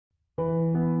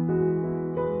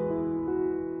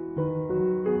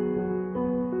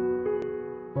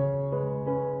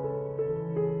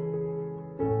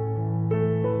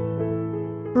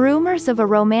Rumors of a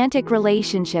romantic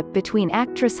relationship between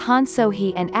actress Han So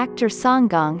Hee and actor Song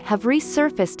Kang have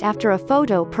resurfaced after a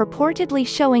photo purportedly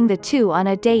showing the two on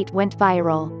a date went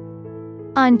viral.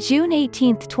 On June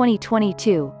 18,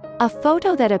 2022, a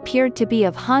photo that appeared to be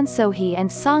of Han So Hee and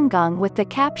Song Kang with the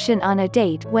caption "on a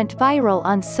date" went viral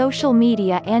on social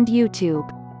media and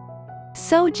YouTube.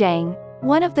 Sojang,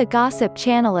 one of the gossip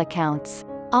channel accounts,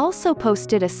 also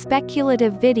posted a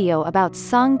speculative video about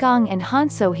Song Kang and Han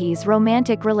So Hee's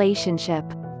romantic relationship.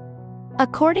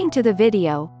 According to the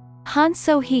video, Han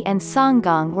So Hee and Song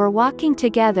Kang were walking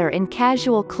together in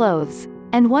casual clothes,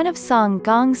 and one of Song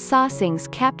Kang's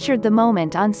sasaengs captured the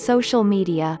moment on social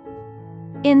media.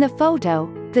 In the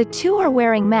photo, the two are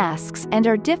wearing masks and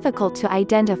are difficult to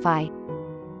identify.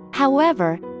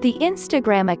 However, the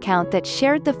Instagram account that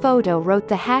shared the photo wrote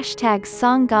the hashtag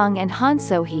Song Kang and Han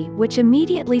So Hee, which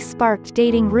immediately sparked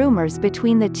dating rumors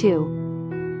between the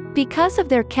two. Because of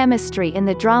their chemistry in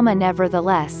the drama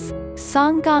nevertheless,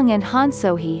 Song Kang and Han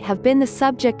So Hee have been the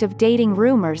subject of dating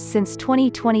rumors since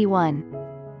 2021.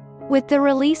 With the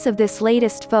release of this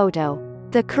latest photo,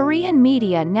 the Korean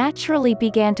media naturally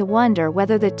began to wonder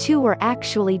whether the two were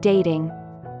actually dating.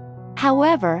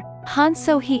 However, Han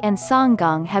So Hee and Song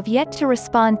Kang have yet to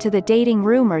respond to the dating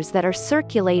rumors that are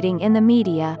circulating in the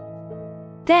media.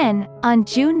 Then, on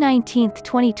June 19,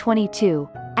 2022,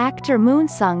 actor Moon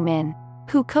Sang-min,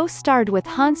 who co-starred with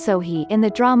Han So Hee in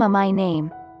the drama My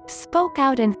Name, spoke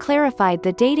out and clarified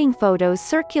the dating photos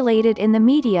circulated in the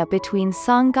media between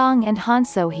Song Kang and Han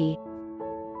So Hee.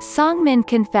 Sang-min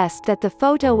confessed that the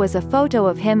photo was a photo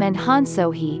of him and Han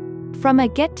So Hee, from a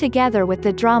get-together with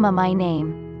the drama My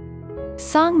Name.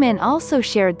 Sang-min also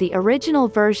shared the original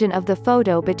version of the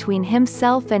photo between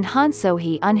himself and Han So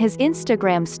Hee on his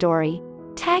Instagram story,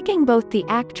 tagging both the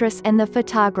actress and the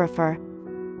photographer.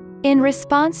 In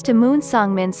response to Moon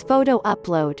Sang-min's photo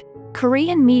upload,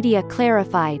 Korean media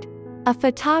clarified, a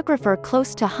photographer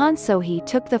close to Han So Hee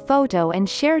took the photo and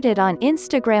shared it on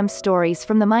Instagram stories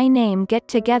from the My Name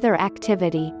get-together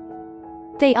activity.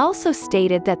 They also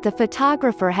stated that the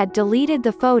photographer had deleted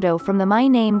the photo from the My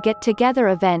Name get-together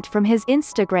event from his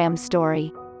Instagram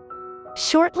story.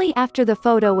 Shortly after the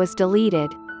photo was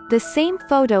deleted, the same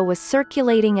photo was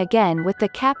circulating again with the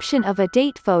caption of a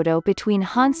date photo between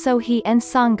Han So Hee and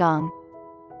Song Kang.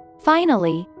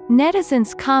 Finally,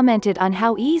 netizens commented on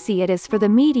how easy it is for the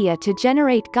media to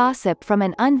generate gossip from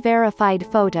an unverified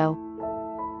photo.